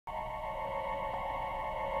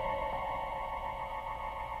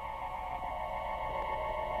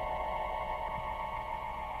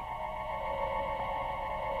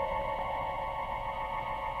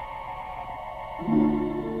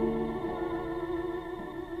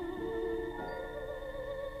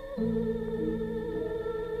Good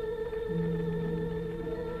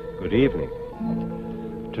evening.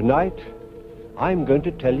 Tonight, I'm going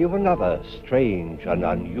to tell you another strange and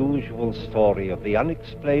unusual story of the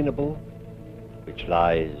unexplainable which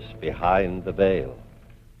lies behind the veil.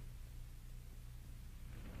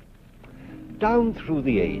 Down through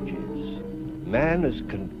the ages, man has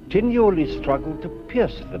continually struggled to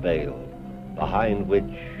pierce the veil behind which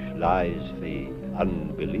lies the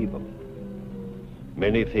unbelievable.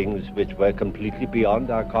 Many things which were completely beyond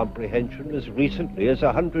our comprehension as recently as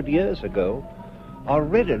 100 years ago are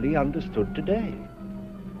readily understood today.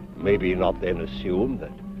 Maybe not then assume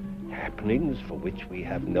that happenings for which we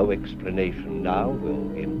have no explanation now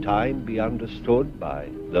will in time be understood by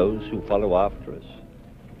those who follow after us.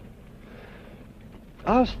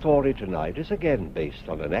 Our story tonight is again based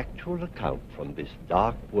on an actual account from this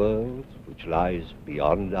dark world which lies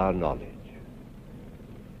beyond our knowledge.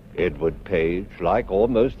 Edward Page, like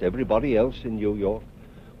almost everybody else in New York,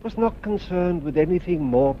 was not concerned with anything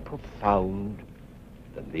more profound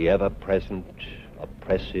than the ever-present,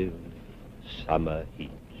 oppressive summer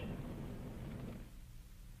heat.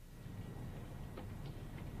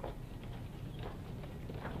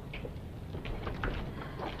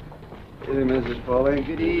 Good evening, Mrs. Foley.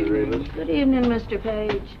 Good evening. Good evening, Mr.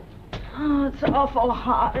 Page. Oh, it's awful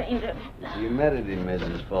hot, ain't it? The humidity,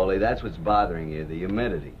 Mrs. Foley. That's what's bothering you, the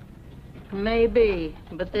humidity. Maybe,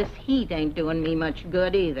 but this heat ain't doing me much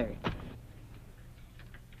good either.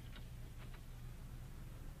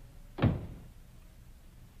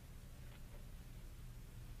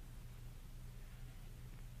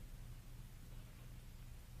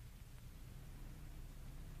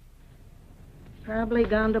 Probably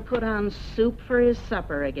gone to put on soup for his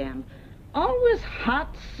supper again. Always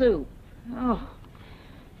hot soup. Oh,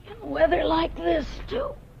 in weather like this,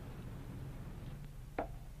 too.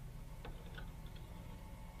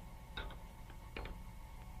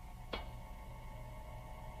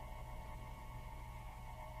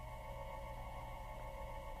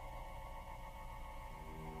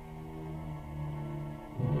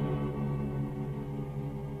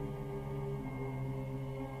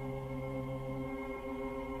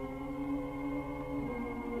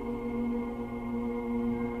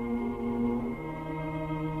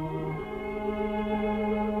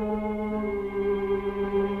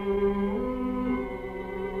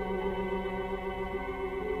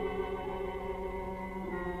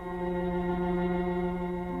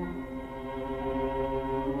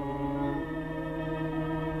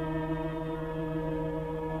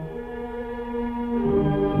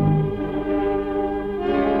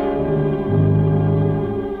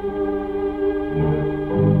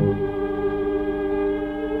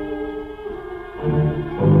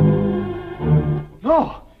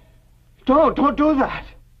 Don't do that.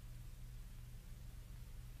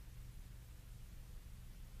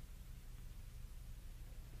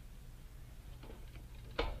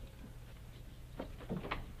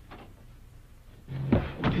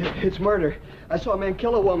 It's murder. I saw a man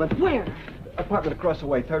kill a woman. Where? Apartment across the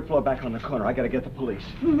way, third floor back on the corner. I gotta get the police.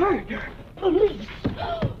 Murder? Police?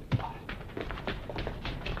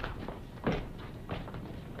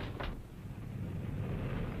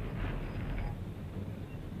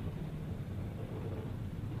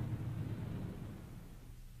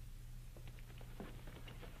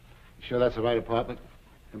 Sure that's the right apartment?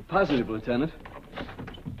 I'm positive, Lieutenant.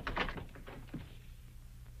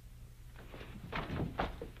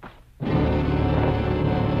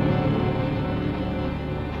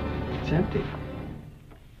 It's empty.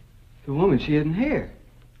 The woman, she isn't here.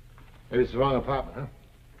 Maybe it's the wrong apartment,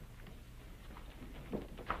 huh?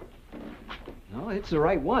 No, it's the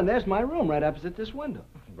right one. There's my room right opposite this window.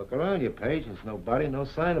 Look around you, Page. There's no body, no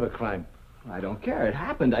sign of a crime. I don't care. It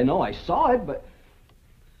happened. I know I saw it, but...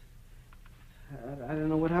 I don't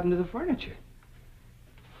know what happened to the furniture.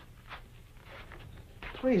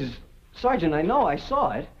 Please, Sergeant, I know I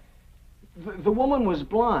saw it. The woman was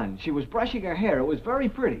blonde. She was brushing her hair. It was very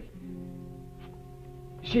pretty.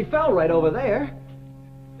 She fell right over there.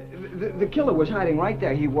 The killer was hiding right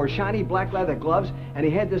there. He wore shiny black leather gloves, and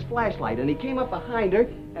he had this flashlight, and he came up behind her,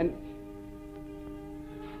 and...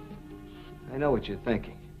 I know what you're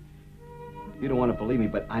thinking. You don't want to believe me,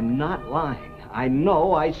 but I'm not lying. I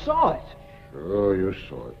know I saw it. Sure, you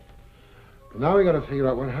saw it. But now we gotta figure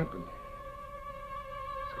out what happened.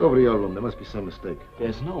 Let's go over to your room. There must be some mistake.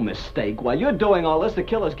 There's no mistake. While you're doing all this, the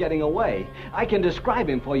killer's getting away. I can describe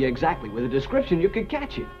him for you exactly. With a description, you could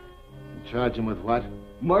catch him. And charge him with what?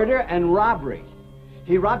 Murder and robbery.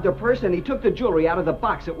 He robbed her purse and he took the jewelry out of the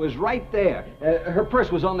box. It was right there. Her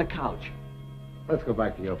purse was on the couch. Let's go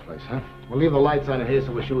back to your place, huh? We'll leave the lights on in here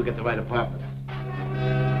so we're sure we get the right apartment.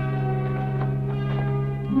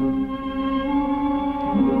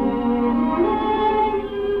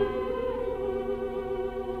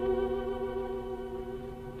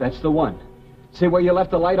 That's the one. See where you left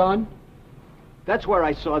the light on? That's where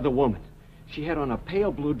I saw the woman. She had on a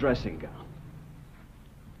pale blue dressing gown.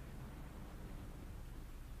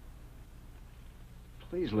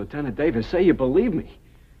 Please, Lieutenant Davis, say you believe me.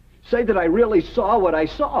 Say that I really saw what I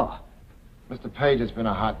saw. Mr. Page, it's been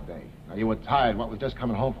a hot day. Now, you were tired, what, with just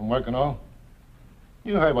coming home from work and all?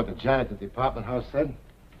 You heard what the janitor at the apartment house said.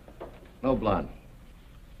 No blonde.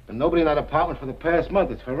 And nobody in that apartment for the past month.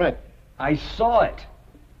 It's for rent. I saw it.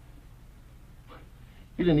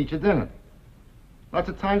 You didn't eat your dinner. Lots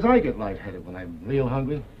of times I get lightheaded when I'm real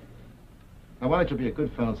hungry. Now, why don't you be a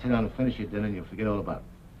good fellow and sit down and finish your dinner and you'll forget all about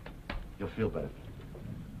it. You'll feel better.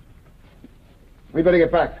 We better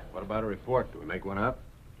get back. What about a report? Do we make one up?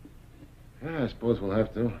 Yeah, I suppose we'll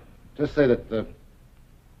have to. Just say that it's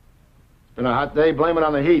been a hot day. Blame it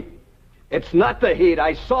on the heat. It's not the heat.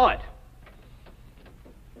 I saw it.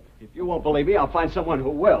 If you won't believe me, I'll find someone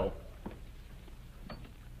who will.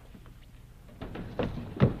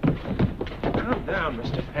 Calm down,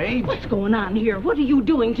 Mr. Page. What's going on here? What are you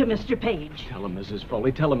doing to Mr. Page? Tell him, Mrs.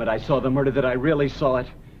 Foley. Tell him that I saw the murder, that I really saw it.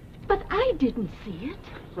 But I didn't see it.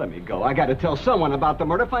 Let me go. I got to tell someone about the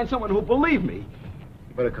murder. Find someone who'll believe me.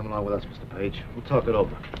 You better come along with us, Mr. Page. We'll talk it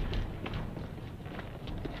over.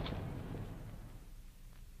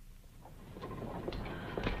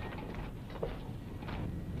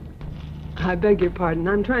 I beg your pardon.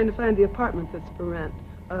 I'm trying to find the apartment that's for rent.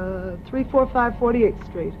 345 48th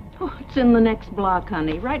Street. Oh, it's in the next block,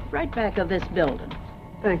 honey. Right back of this building.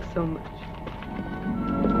 Thanks so much.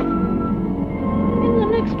 In the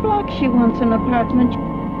next block, she wants an apartment.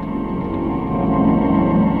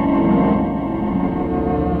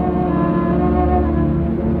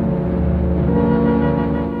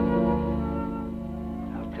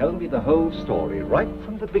 Now tell me the whole story, right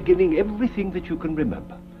from the beginning, everything that you can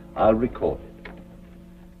remember. I'll record it.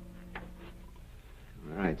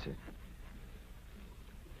 All right, sir.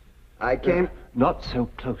 I came... Not so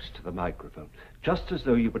close to the microphone. Just as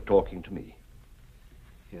though you were talking to me.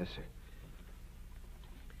 Yes, sir.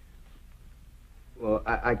 Well,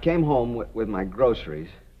 I came home with my groceries.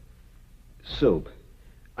 Soup.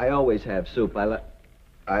 I always have soup.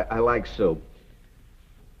 I like soup.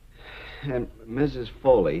 And Mrs.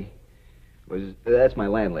 Foley that's my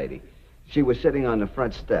landlady. She was sitting on the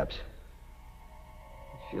front steps.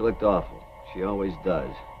 She looked awful. She always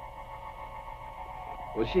does.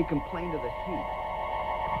 Well, she complained of the heat.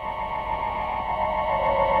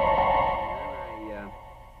 And then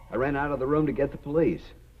I ran out of the room to get the police.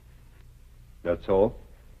 That's all?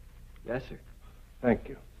 Yes, sir. Thank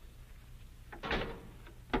you.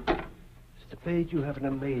 Mr. Page, you have an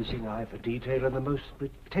amazing eye for detail and the most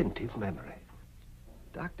retentive memory.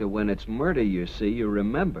 Doctor, when it's murder, you see, you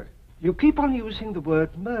remember. You keep on using the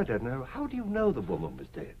word murder. Now, how do you know the woman was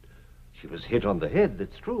dead? She was hit on the head,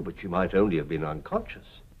 that's true, but she might only have been unconscious.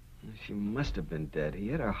 She must have been dead. He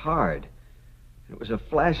hit her hard. It was a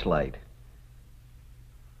flashlight.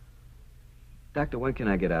 Doctor, when can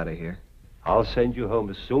I get out of here? I'll send you home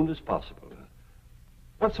as soon as possible.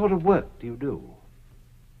 What sort of work do you do?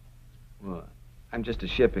 Well, I'm just a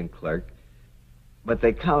shipping clerk. But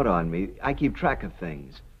they count on me. I keep track of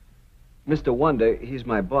things. Mr. Wonder, he's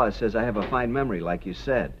my boss, says I have a fine memory, like you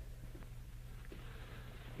said.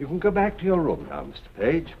 You can go back to your room now, Mr.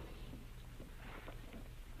 Page.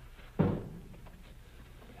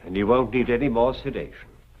 And you won't need any more sedation.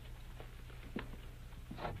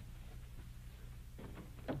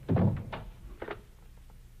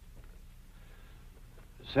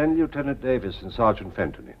 Send Lieutenant Davis and Sergeant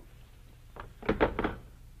Fenton in.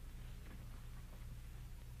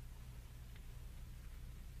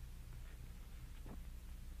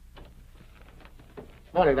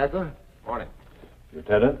 Morning, Doctor. Morning.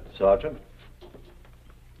 Lieutenant, Sergeant.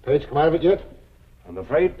 Page come out of it yet? I'm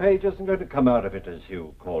afraid Page isn't going to come out of it, as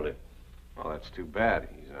you call it. Well, that's too bad.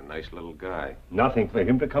 He's a nice little guy. Nothing for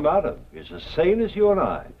him to come out of. He's as sane as you and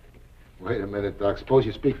I. Wait a minute, Doc. Suppose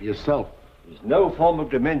you speak for yourself. There's no form of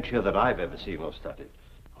dementia that I've ever seen or studied.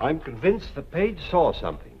 I'm convinced that Page saw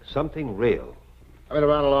something real. I've been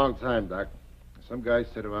around a long time, Doc. Some guys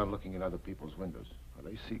sit around looking in other people's windows.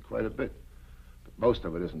 Well, they see quite a bit. But most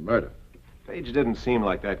of it isn't murder. Page didn't seem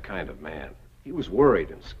like that kind of man. He was worried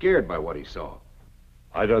and scared by what he saw.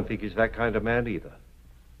 I don't think he's that kind of man either.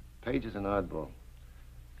 Page is an oddball.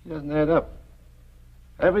 He doesn't add up.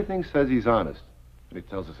 Everything says he's honest. And he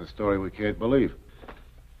tells us a story we can't believe.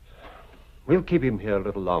 We'll keep him here a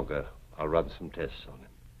little longer. I'll run some tests on him.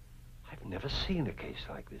 I've never seen a case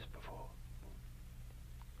like this before.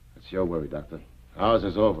 That's your worry, Doctor. Ours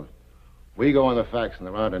is over. We go on the facts, and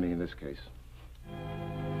there aren't any in this case.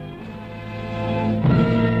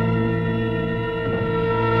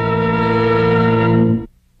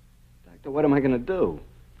 am I going to do?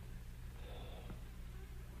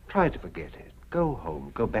 Try to forget it. Go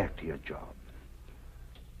home. Go back to your job.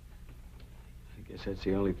 I guess that's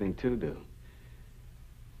the only thing to do.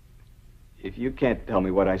 If you can't tell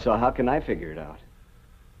me what I saw, how can I figure it out?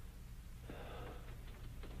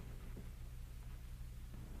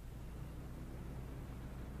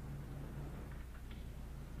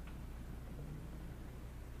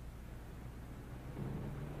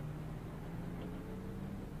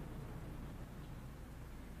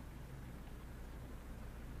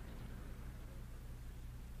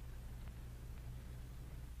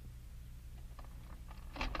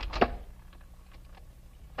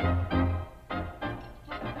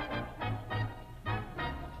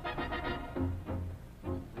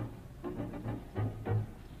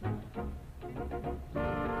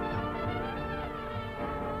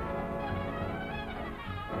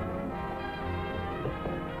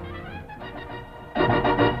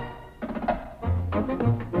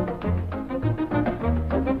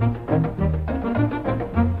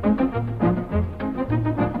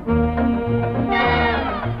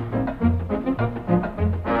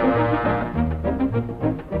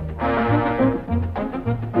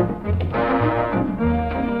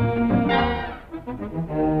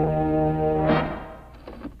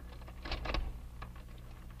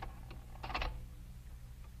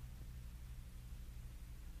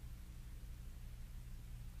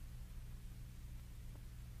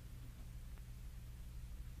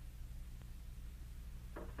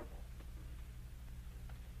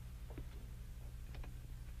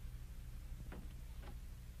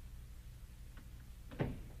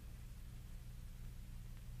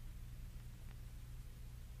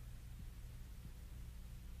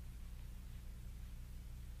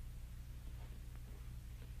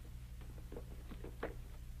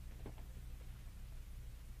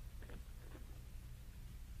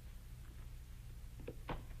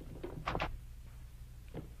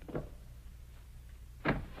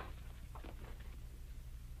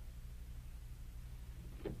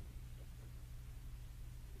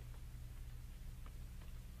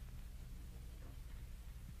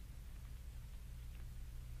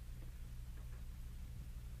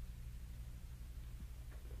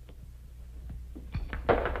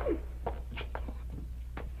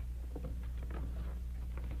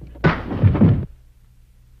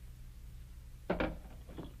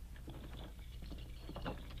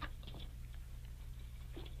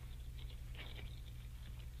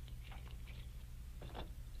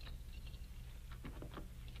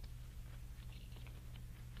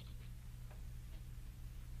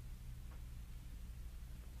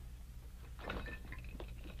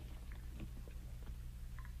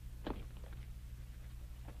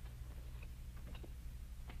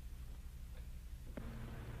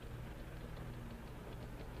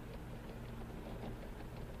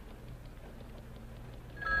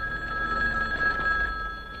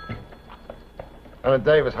 Lieutenant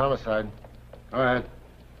Davis, homicide. Go ahead.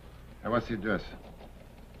 And what's the address?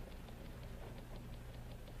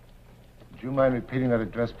 Would you mind repeating that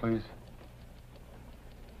address, please?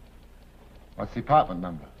 What's the apartment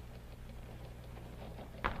number?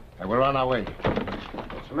 Hey, we're on our way.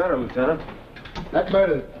 What's the matter, Lieutenant? That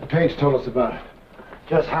murder Page told us about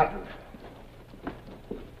just happened.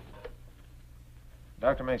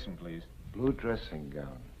 Dr. Mason, please. Blue dressing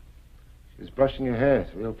gown. She was brushing her hair.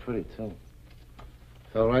 It's real pretty, too.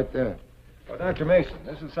 Fell right there. Well, Dr. Mason,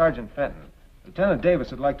 this is Sergeant Fenton. Lieutenant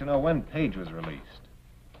Davis would like to know when Page was released.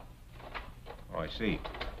 Oh, I see.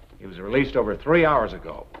 He was released over 3 hours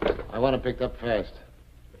ago. I want him picked up fast.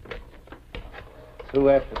 2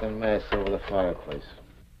 African masks over the fireplace.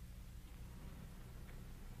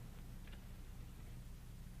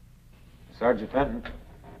 Sergeant Fenton,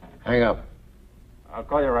 Hang up. I'll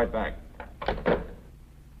call you right back.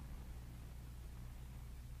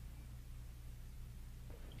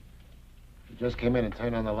 He just came in and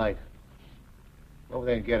turned on the light. Go over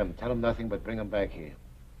there and get him. Tell him nothing but bring him back here.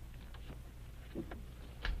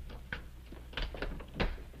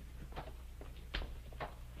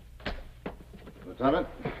 Lieutenant?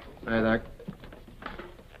 Hey, Doc.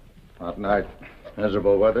 Hot night.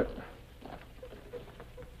 Miserable weather.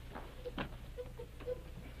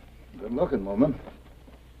 Good-looking woman.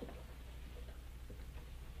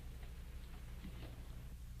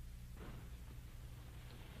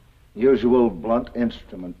 Usual blunt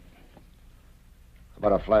instrument. How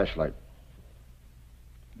about a flashlight?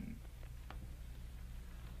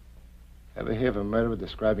 Ever hear of a murderer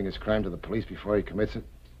describing his crime to the police before he commits it?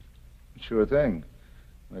 Sure thing.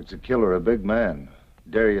 Makes a killer a big man.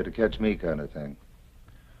 Dare you to catch me kind of thing.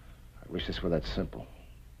 I wish this were that simple.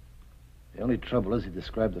 The only trouble is he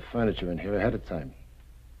described the furniture in here ahead of time.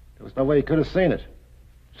 There was no way he could have seen it.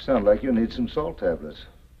 Sound like you need some salt tablets.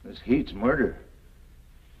 This heat's murder.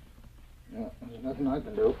 Yeah, there's nothing I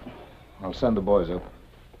can do. I'll send the boys up.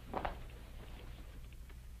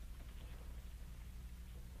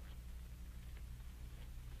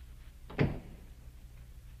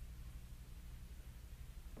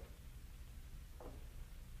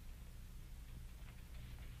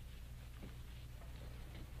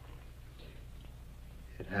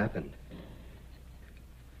 It happened.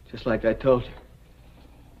 Just like I told you.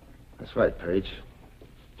 That's right, Page.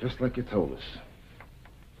 Just like you told us.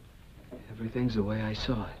 Everything's the way I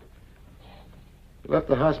saw it. You left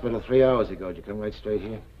the hospital 3 hours ago. Did you come right straight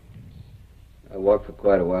here? I walked for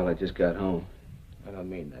quite a while. I just got home. I don't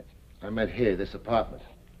mean that. I meant here, this apartment.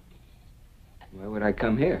 Why would I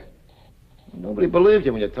come here? Nobody believed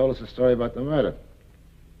you when you told us the story about the murder.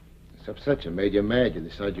 It's upset you, made you mad. You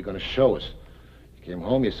decided you're going to show us. You came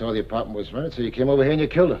home, you saw the apartment was rented, so you came over here and you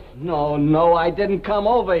killed her. No, I didn't come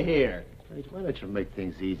over here. Page, why don't you make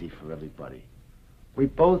things easy for everybody? We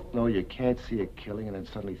both know you can't see a killing, and then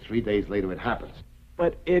suddenly 3 days later it happens.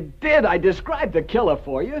 But it did. I described the killer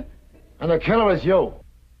for you. And the killer is you.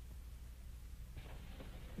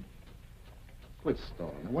 Quit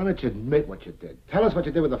stalling. Why don't you admit what you did? Tell us what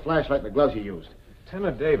you did with the flashlight and the gloves you used.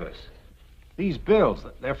 Lieutenant Davis, these bills,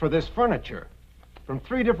 they're for this furniture. From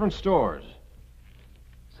 3 different stores.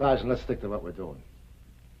 Sergeant, let's stick to what we're doing.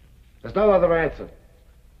 There's no other answer.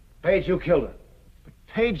 Page, you killed her. But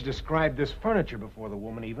Paige described this furniture before the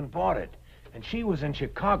woman even bought it. And she was in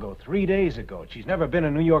Chicago 3 days ago. She's never been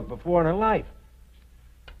in New York before in her life.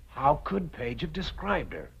 How could Paige have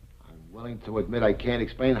described her? I'm willing to admit I can't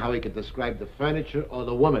explain how he could describe the furniture or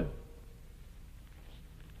the woman.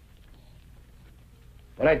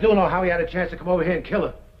 But I do know how he had a chance to come over here and kill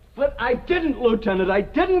her. But I didn't, Lieutenant. I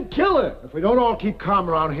didn't kill her. If we don't all keep calm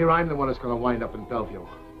around here, I'm the one that's going to wind up in Bellevue.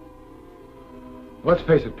 Let's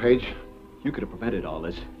face it, Page. You could have prevented all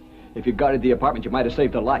this. If you guarded the apartment, you might have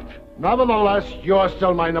saved her life. Nevertheless, you're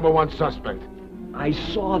still my #1 suspect. I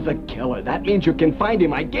saw the killer. That means you can find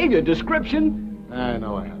him. I gave you a description. I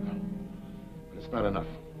know I have. But it's not enough.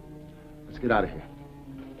 Let's get out of here.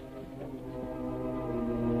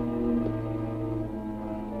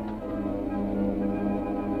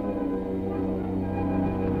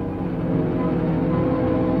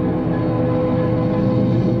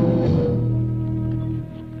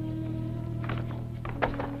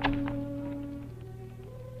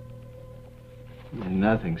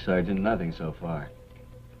 Nothing, Sergeant. Nothing so far.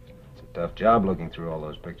 It's a tough job looking through all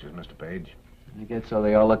those pictures, Mr. Page. I guess so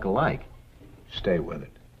they all look alike. Stay with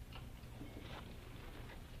it.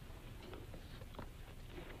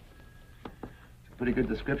 It's a pretty good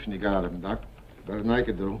description you got out of him, Doc. Better than I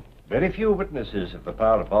could do. Very few witnesses have the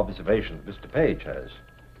power of observation that Mr. Page has.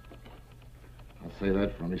 I'll say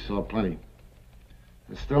that for him. He saw plenty.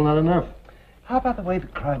 It's still not enough. How about the way the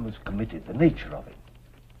crime was committed, the nature of it?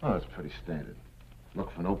 Oh, it's pretty standard. Look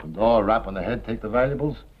for an open door, rap on the head, take the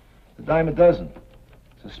valuables. It's a dime a dozen.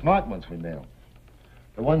 It's the smart ones we nail.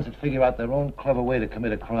 The ones that figure out their own clever way to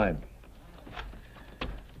commit a crime.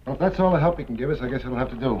 Well, if that's all the help you can give us, I guess it'll have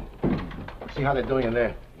to do. Let's see how they're doing in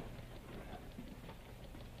there.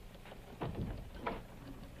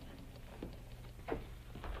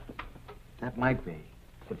 That might be.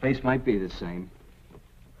 The face might be the same.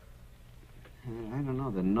 I don't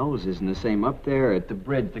know. The nose isn't the same. Up there at the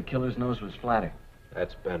bridge, the killer's nose was flatter.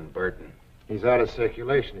 That's Ben Burton. He's out of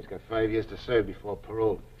circulation. He's got 5 years to serve before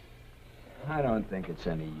parole. I don't think it's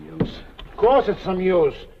any use. Of course it's some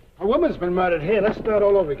use. A woman's been murdered here. Let's start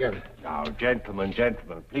all over again. Now, gentlemen,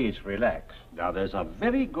 please relax. Now, there's a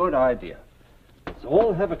very good idea. Let's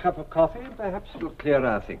all have a cup of coffee, and perhaps it'll clear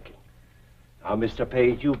our thinking. Now, Mr.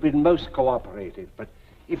 Page, you've been most cooperative, but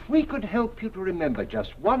if we could help you to remember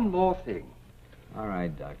just one more thing. All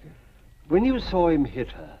right, Doctor. When you saw him hit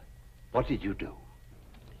her, what did you do?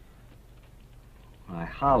 I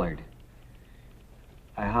hollered.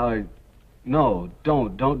 No,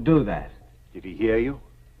 don't do that. Did he hear you?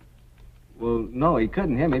 Well, no, he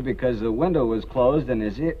couldn't hear me because the window was closed and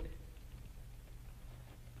his ear...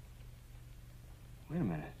 Wait a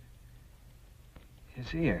minute.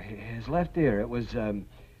 His ear, his left ear, it was,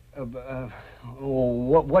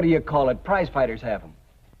 what do you call it? Prize fighters have them.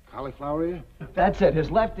 Cauliflower ear? That's it, his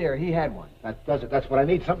left ear, he had one. That does it. That's what I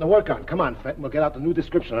need, something to work on. Come on, Fenton, we'll get out the new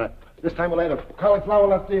description on it. This time we'll add a cauliflower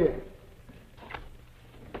left ear.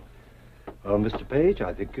 Well, Mr. Page,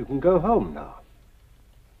 I think you can go home now.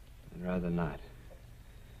 I'd rather not.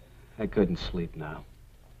 I couldn't sleep now.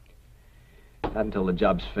 Not until the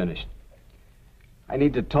job's finished. I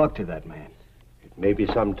need to talk to that man. It May be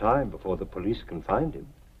some time before the police can find him.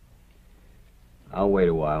 I'll wait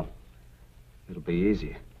a while. It'll be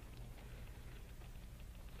easier.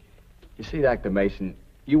 You see, Dr. Mason,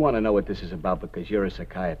 you want to know what this is about because you're a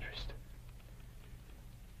psychiatrist.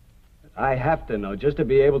 But I have to know just to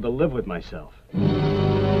be able to live with myself.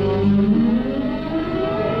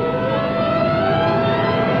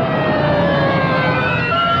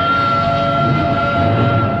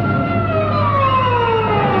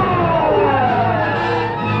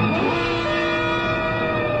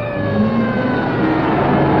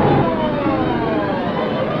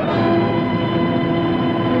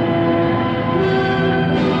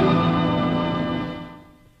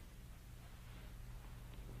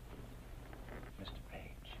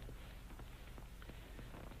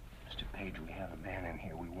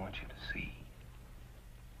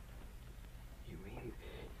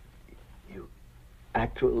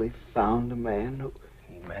 Actually found a man who...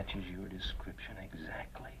 He matches your description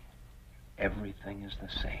exactly. Everything is the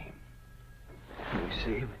same. Can we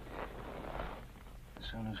see him? As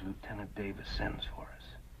soon as Lieutenant Davis sends for us,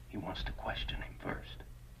 he wants to question him first.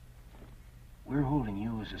 We're holding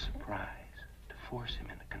you as a surprise to force him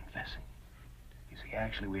into confessing. You see,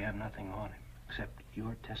 actually, we have nothing on him except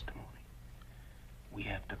your testimony. We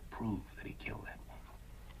have to prove that he killed that woman.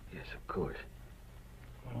 Yes, of course.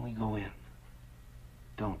 When we go in,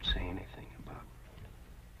 don't say anything about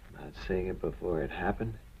it. Not seeing it before it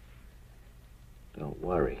happened? Don't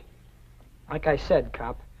worry. Like I said,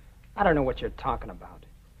 cop, I don't know what you're talking about.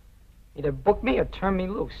 Either book me or turn me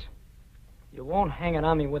loose. You won't hang it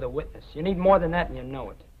on me with a witness. You need more than that, and you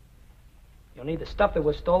know it. You'll need the stuff that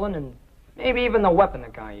was stolen and maybe even the weapon the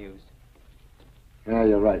guy used. Yeah,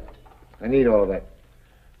 you're right. I need all of that.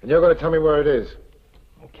 And you're going to tell me where it is.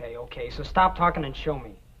 Okay, so stop talking and show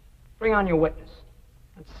me. Bring on your witness.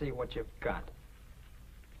 Let's see what you've got.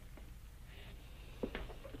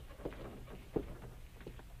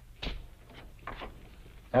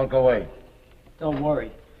 Don't go away. Don't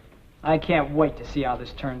worry. I can't wait to see how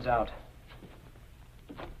this turns out.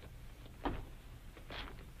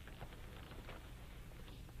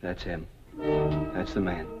 That's him. That's the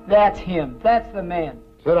man. That's him. That's the man.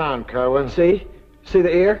 Sit down, Kerwin. See? See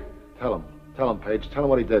the ear? Tell him, Page. Tell him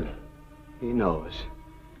what he did. He knows.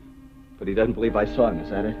 But he doesn't believe I saw him,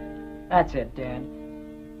 is that it? That's it, Dad.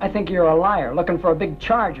 I think you're a liar, looking for a big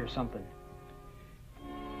charge or something.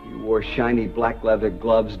 You wore shiny black leather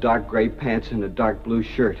gloves, dark gray pants, and a dark blue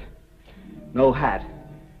shirt. No hat.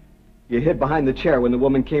 You hid behind the chair when the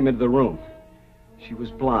woman came into the room. She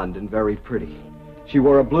was blonde and very pretty. She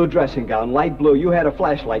wore a blue dressing gown, light blue. You had a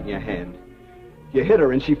flashlight in your hand. You hit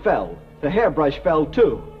her and she fell. The hairbrush fell,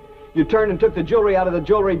 too. You turned and took the jewelry out of the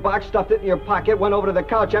jewelry box, stuffed it in your pocket, went over to the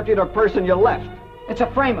couch, emptied her purse, and you left. It's a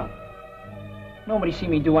frame-up. Nobody see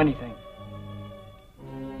me do anything.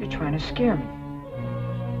 You're trying to scare me.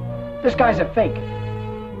 This guy's a fake.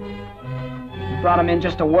 You brought him in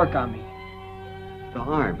just to work on me. The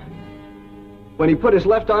arm. When he put his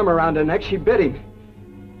left arm around her neck, she bit him.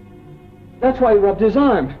 That's why he rubbed his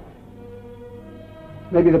arm.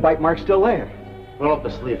 Maybe the bite mark's still there. Roll up the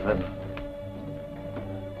sleeve, Ed.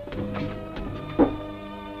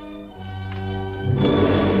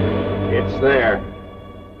 It's there.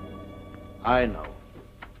 I know.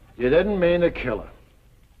 You didn't mean to kill her.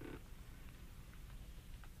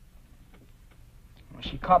 Well,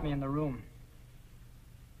 she caught me in the room.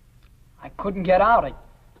 I couldn't get out.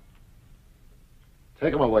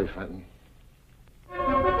 Take him away, Fenton.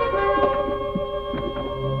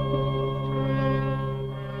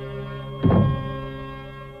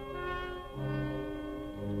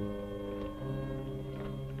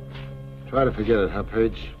 Try to forget it, huh,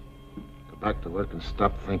 Page? Go back to work and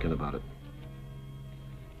stop thinking about it.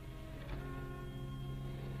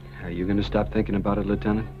 Are you going to stop thinking about it,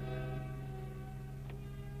 Lieutenant?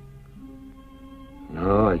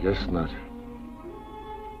 No, I guess not.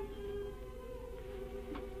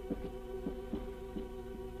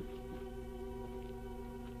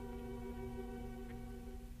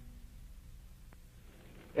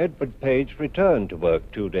 Edward Page returned to work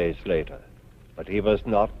 2 days later, but he was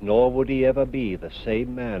not, nor would he ever be, the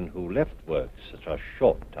same man who left work such a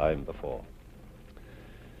short time before.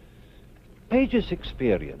 Page's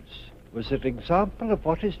experience was an example of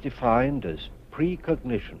what is defined as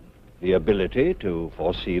precognition, the ability to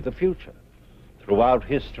foresee the future. Throughout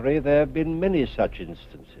history, there have been many such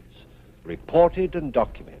instances, reported and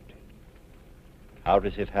documented. How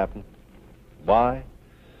does it happen? Why?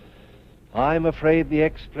 I'm afraid the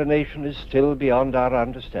explanation is still beyond our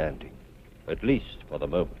understanding, at least for the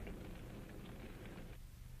moment.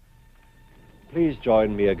 Please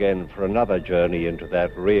join me again for another journey into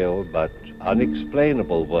that real but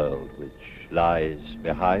unexplainable world which lies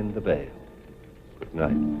behind the veil. Good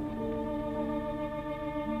night.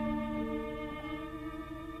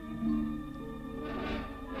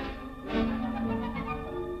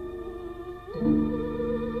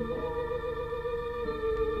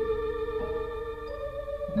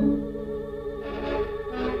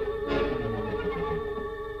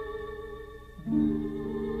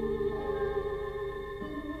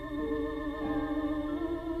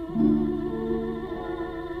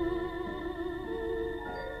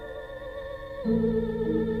 Thank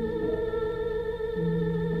you.